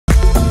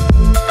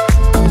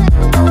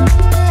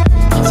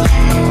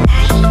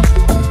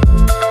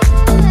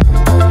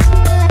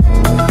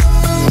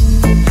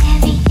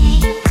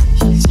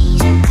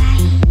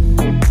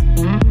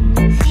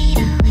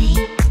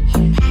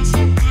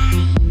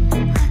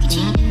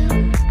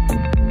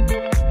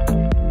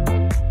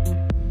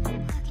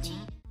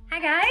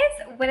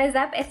What is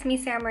up? It's me,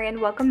 Sarah Marie, and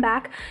welcome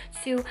back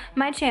to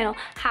my channel.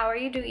 How are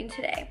you doing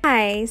today?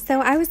 Hi, so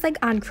I was like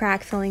on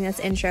crack filming this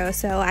intro,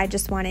 so I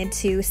just wanted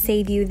to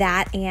save you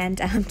that and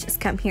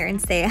just come here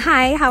and say,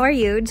 hi, how are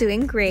you?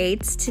 Doing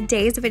great.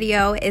 Today's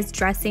video is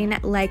dressing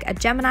like a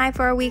Gemini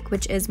for a week,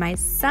 which is my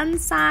sun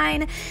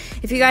sign.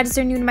 If you guys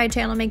are new to my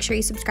channel, make sure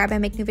you subscribe. I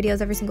make new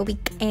videos every single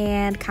week,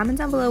 and comment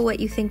down below what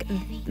you think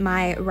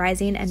my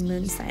rising and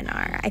moon sign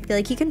are. I feel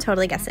like you can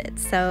totally guess it,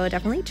 so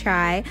definitely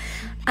try.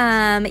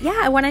 Yeah,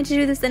 I wanted to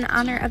do this in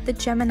honor of the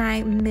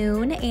Gemini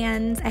moon,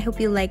 and I hope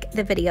you like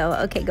the video.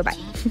 Okay, goodbye. So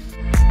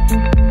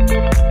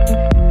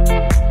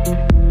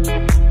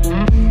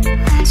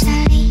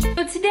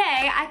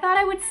today, I thought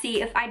I would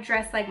see if I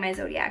dress like my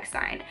zodiac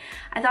sign.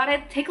 I thought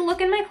I'd take a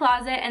look in my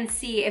closet and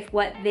see if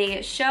what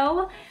they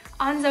show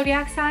on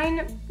zodiac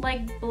sign,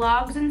 like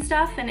blogs and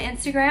stuff and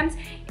Instagrams,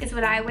 is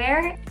what I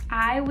wear.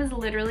 I was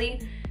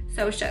literally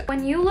so shook.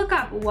 When you look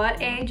up what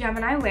a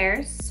Gemini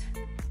wears,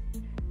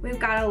 we've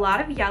got a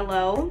lot of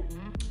yellow.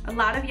 We've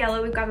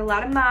got a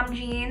lot of mom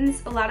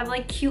jeans, a lot of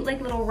like cute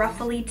like little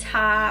ruffly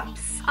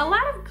tops, a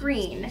lot of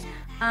green,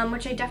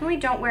 which I definitely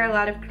don't wear a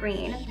lot of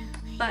green,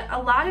 but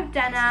a lot of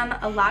denim,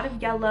 a lot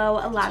of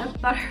yellow, a lot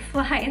of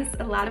butterflies,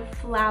 a lot of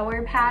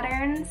flower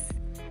patterns.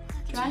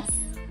 Dress.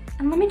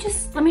 And let me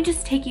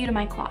just take you to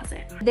my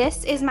closet.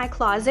 This is my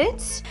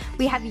closet.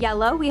 We have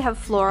yellow, we have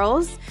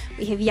florals,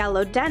 we have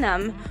yellow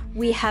denim,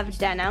 we have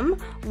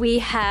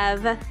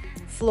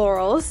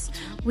florals,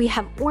 we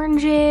have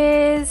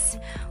oranges,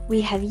 we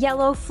have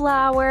yellow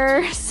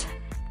flowers,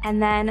 and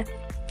then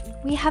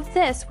we have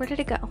this. Where did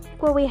it go?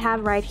 What we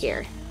have right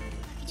here.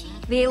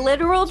 The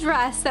literal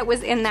dress that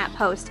was in that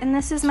post, and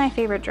this is my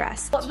favorite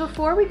dress. But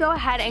before we go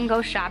ahead and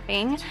go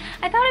shopping,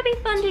 I thought it'd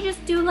be fun to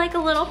just do like a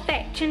little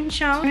fashion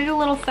show. I'm gonna do a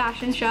little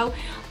fashion show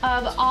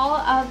of all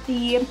of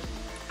the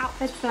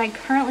outfits that I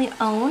currently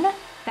own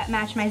that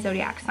match my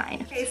zodiac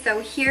sign. Okay, so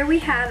here we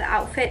have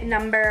outfit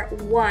number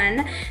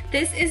 1.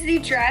 This is the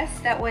dress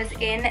that was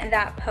in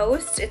that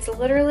post. It's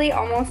literally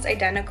almost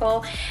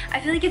identical. I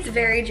feel like it's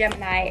very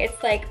Gemini.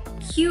 It's like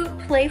cute,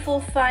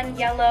 playful, fun,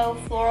 yellow,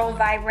 floral,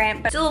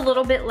 vibrant, but still a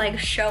little bit like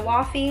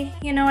show-offy,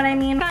 you know what I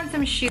mean? Got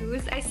some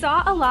shoes. I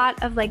saw a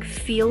lot of like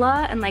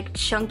Fila and like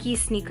chunky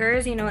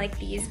sneakers, you know, like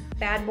these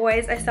bad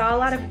boys. I saw a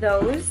lot of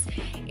those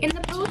in the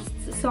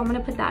posts, so I'm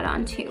gonna put that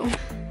on too.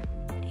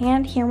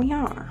 And here we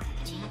are.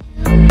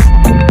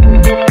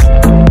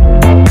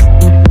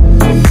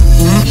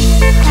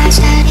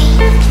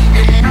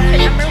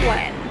 Outfit number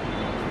 1.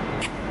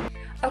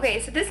 Okay,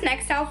 so this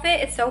next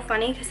outfit is so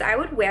funny because I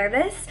would wear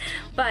this,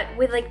 but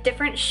with like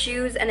different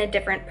shoes and a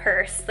different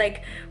purse.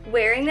 Like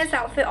wearing this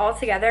outfit all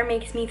together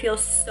makes me feel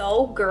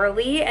so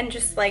girly and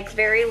just like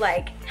very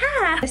like,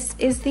 ha! This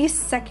is the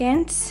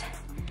second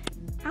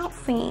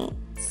outfit.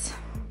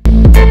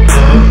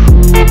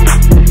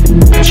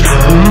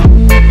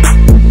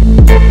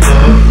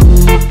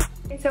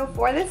 So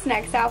for this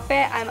next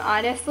outfit, I'm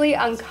honestly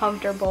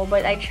uncomfortable,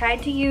 but I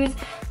tried to use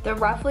the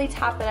ruffly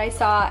top that I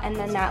saw and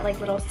then that like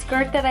little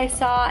skirt that I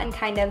saw and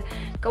kind of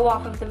go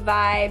off of the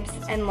vibes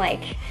and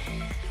like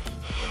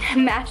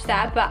match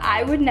that, but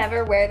I would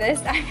never wear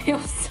this. I feel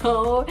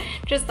so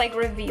just like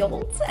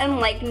revealed and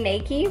like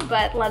naked,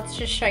 but let's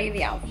just show you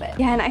the outfit.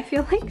 Yeah, and I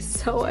feel like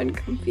so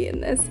uncomfy in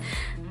this.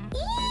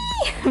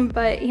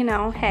 But you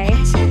know, hey.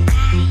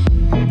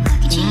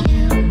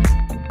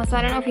 Also,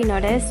 I don't know if you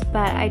noticed,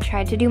 but I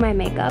tried to do my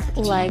makeup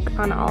like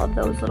on all of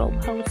those little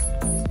posts.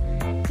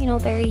 You know,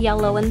 very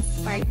yellow and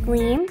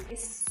sparkly.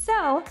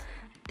 So,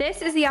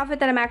 this is the outfit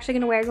that I'm actually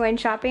gonna wear going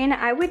shopping.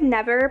 I would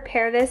never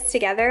pair this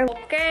together.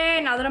 Okay,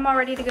 now that I'm all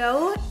ready to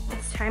go,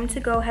 it's time to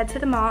go head to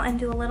the mall and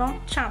do a little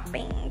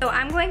shopping. So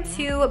I'm going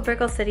to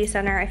Brickell City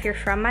Center. If you're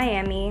from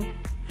Miami,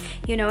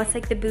 you know it's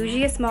like the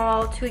bougiest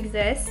mall to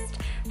exist.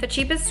 The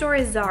cheapest store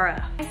is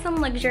Zara. Some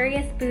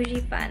luxurious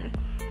bougie fun.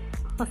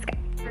 Let's go.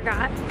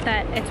 Forgot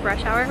that it's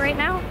rush hour right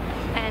now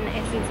and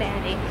it's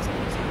insanity.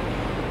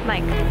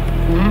 Like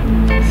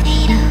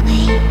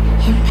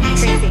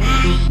crazy.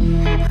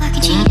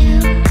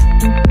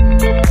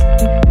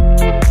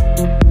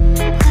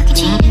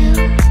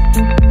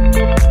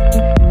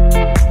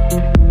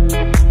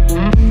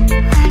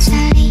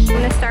 I'm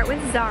gonna start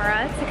with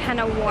Zara to kind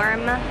of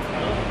warm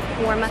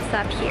us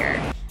up here.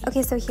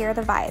 Okay, so here are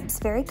the vibes.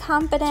 Very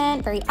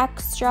confident, very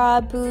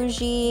extra,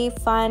 bougie,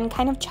 fun,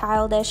 kind of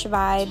childish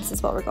vibes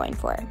is what we're going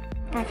for.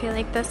 I feel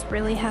like this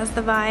really has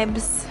the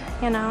vibes,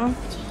 you know?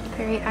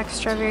 Very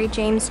extra, very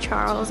James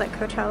Charles at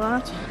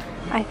Coachella.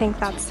 I think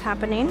that's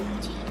happening.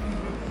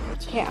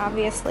 Okay,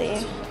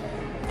 obviously,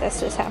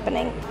 this is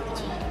happening.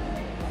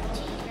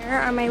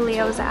 Where are my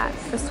Leos at?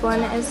 This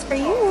one is for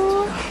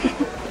you.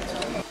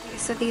 Okay,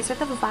 so these are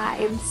the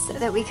vibes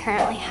that we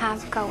currently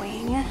have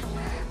going.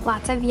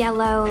 Lots of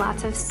yellow,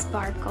 lots of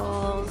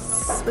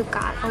sparkles. We've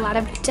got a lot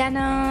of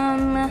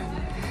denim.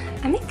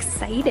 I'm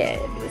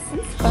excited. This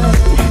is fun.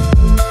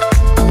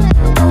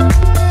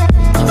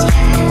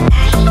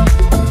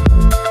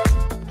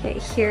 Okay,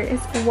 here is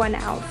one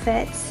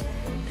outfit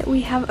that we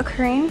have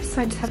occurring.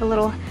 So I just have a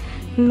little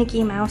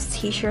Mickey Mouse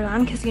t-shirt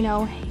on because, you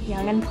know,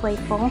 young and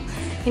playful.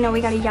 You know,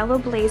 we got a yellow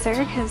blazer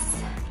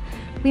because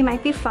we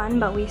might be fun,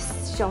 but we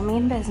still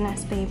mean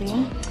business,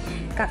 baby.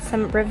 Got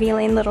some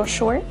revealing little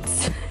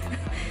shorts.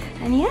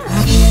 And yeah.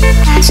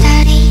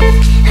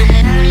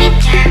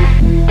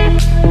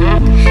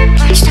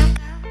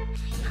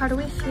 How do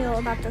we feel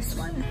about this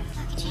one?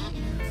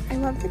 I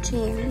love the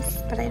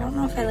jeans, but I don't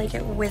know if I like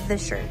it with the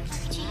shirt.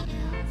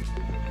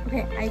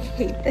 Okay, I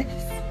hate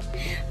this,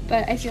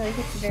 but I feel like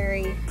it's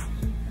very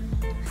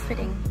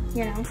fitting,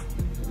 you know?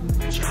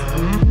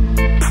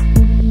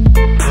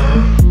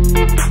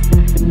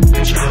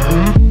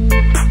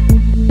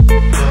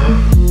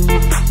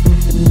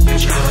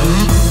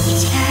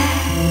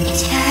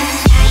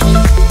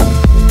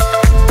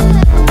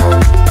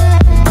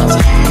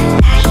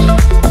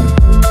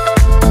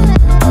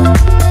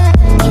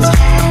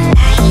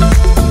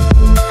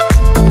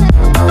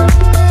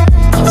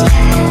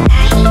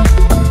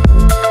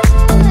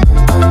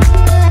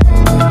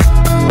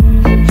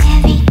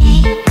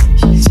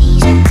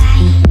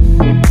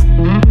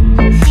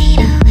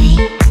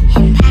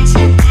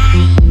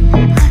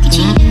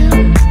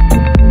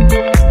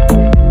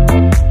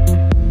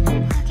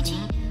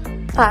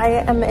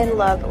 I am in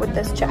love with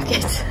this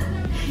jacket.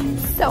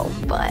 So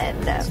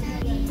fun.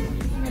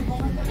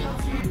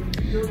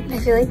 I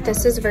feel like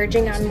this is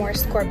verging on more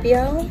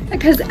Scorpio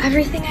because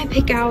everything I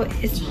pick out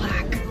is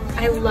black.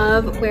 I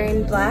love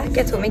wearing black.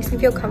 It's what makes me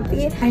feel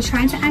comfy. I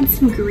tried to add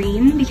some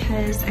green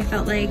because I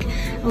felt like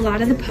a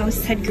lot of the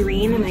posts had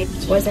green and I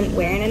wasn't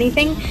wearing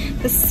anything.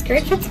 The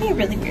skirt fits me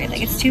really weird.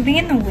 Like, it's too big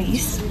in the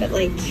waist, but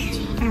like,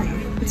 I don't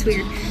know, it's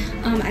weird.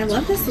 I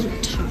love this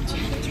little top.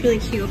 It's really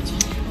cute.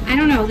 I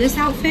don't know, this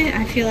outfit,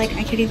 I feel like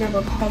I could either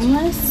look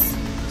homeless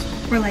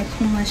or like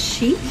homeless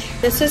chic.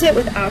 This is it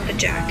without the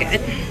jacket.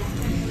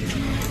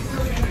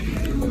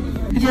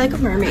 I feel like a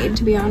mermaid,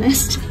 to be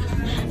honest.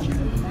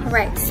 All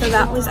right, so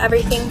that was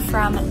everything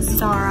from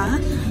Zara.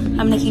 I'm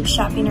gonna keep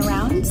shopping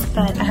around,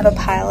 but I have a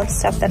pile of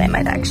stuff that I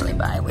might actually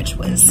buy, which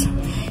was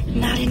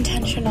not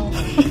intentional.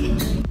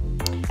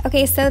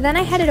 Okay, so then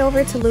I headed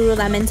over to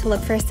Lululemon to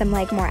look for some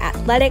like more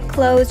athletic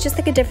clothes, just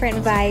like a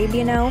different vibe,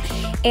 you know?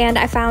 And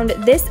I found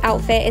this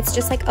outfit. It's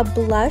just like a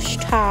blush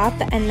top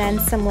and then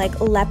some like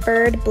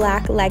leopard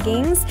black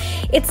leggings.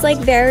 It's like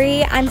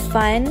very, I'm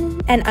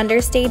fun and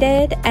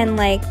understated and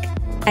like,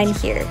 I'm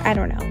here. I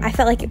don't know. I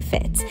felt like it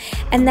fit.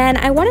 And then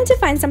I wanted to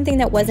find something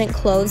that wasn't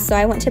clothes, so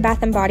I went to Bath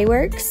 & Body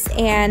Works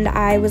and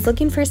I was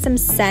looking for some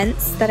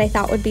scents that I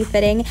thought would be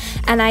fitting,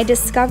 and I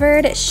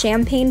discovered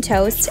Champagne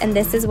Toast, and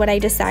this is what I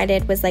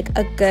decided was like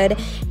a good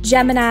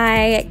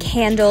Gemini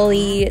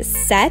candle-y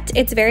set.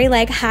 It's very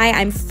like, hi,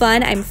 I'm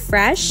fun, I'm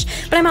fresh,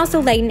 but I'm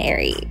also light and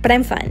airy, but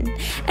I'm fun.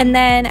 And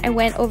then I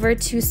went over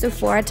to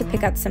Sephora to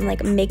pick up some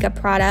like makeup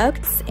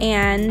products,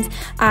 and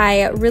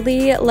I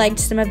really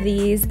liked some of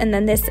these, and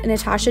then this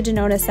Natasha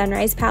Denona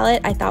Sunrise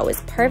palette I thought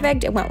was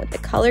perfect. It went with the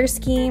color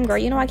scheme. Girl,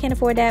 you know I can't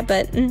afford that,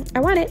 but I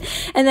want it.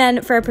 And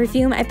then for a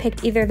perfume, I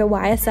picked either the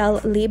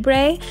YSL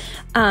Libre,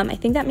 I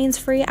think that means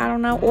free, I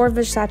don't know, or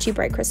Versace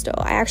Bright Crystal.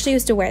 I actually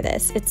used to wear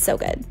this. It's so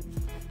good.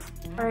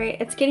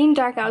 Alright, it's getting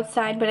dark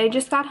outside, but I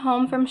just got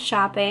home from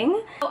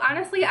shopping. So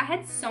honestly, I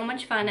had so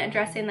much fun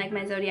dressing like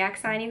my zodiac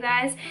sign, you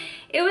guys.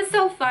 It was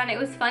so fun. It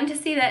was fun to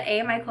see that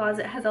my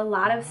closet has a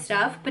lot of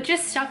stuff, but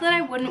just stuff that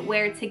I wouldn't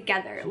wear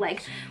together.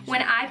 Like,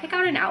 when I pick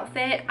out an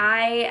outfit,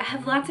 I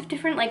have lots of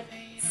different like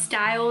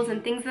styles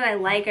and things that I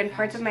like and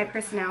parts of my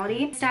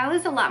personality. Style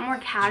is a lot more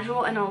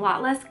casual and a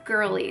lot less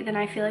girly than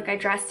I feel like I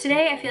dressed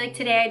today. I feel like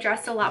today I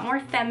dressed a lot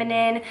more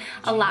feminine,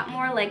 a lot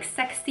more like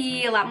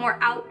sexy, a lot more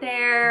out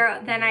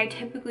there than I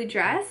typically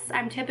dress.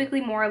 I'm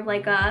typically more of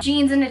like a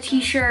jeans and a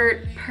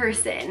t-shirt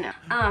person.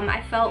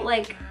 I felt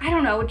like, I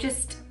don't know,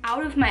 just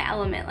out of my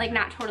element, like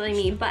not totally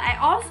me. But I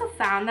also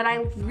found that I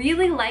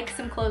really like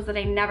some clothes that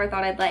I never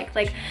thought I'd like.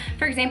 Like,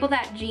 for example,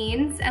 that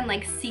jeans and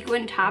like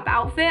sequin top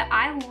outfit.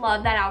 I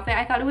love that outfit.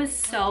 I thought it was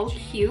so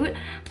cute,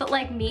 but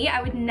like me,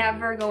 I would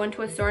never go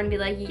into a store and be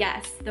like,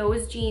 yes,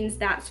 those jeans,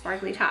 that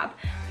sparkly top,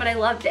 but I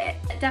loved it.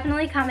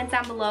 Definitely comment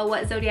down below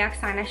what zodiac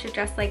sign I should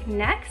dress like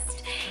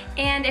next.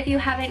 And if you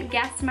haven't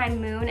guessed my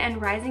moon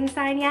and rising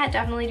sign yet,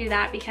 definitely do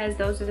that, because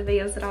those are the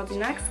videos that I'll do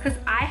next, because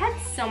I had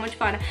so much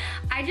fun.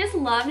 I just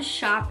love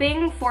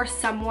shopping for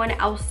someone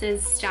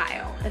else's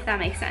style, if that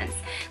makes sense.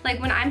 Like,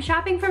 when I'm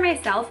shopping for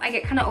myself, I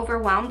get kind of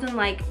overwhelmed and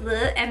like,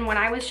 bleh. And when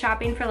I was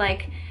shopping for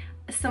like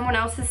someone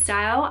else's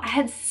style, I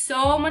had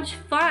so much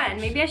fun.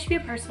 Maybe I should be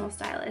a personal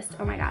stylist.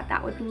 Oh my god,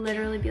 that would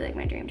literally be like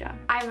my dream job.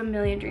 I have a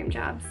million dream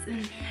jobs,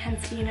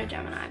 hence being a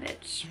Gemini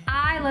bitch.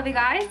 I love you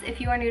guys. If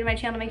you are new to my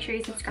channel, make sure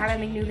you subscribe. I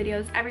make new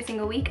videos every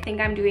single week. I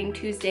think I'm doing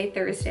Tuesday,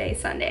 Thursday,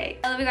 Sunday.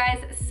 I love you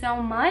guys so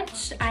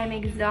much. I'm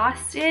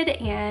exhausted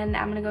and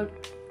I'm gonna go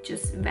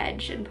just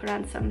veg and put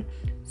on some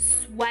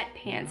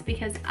sweatpants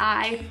because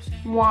I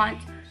want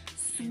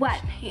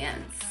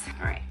sweatpants.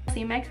 All right,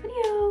 see you in my next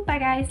video. Bye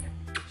guys.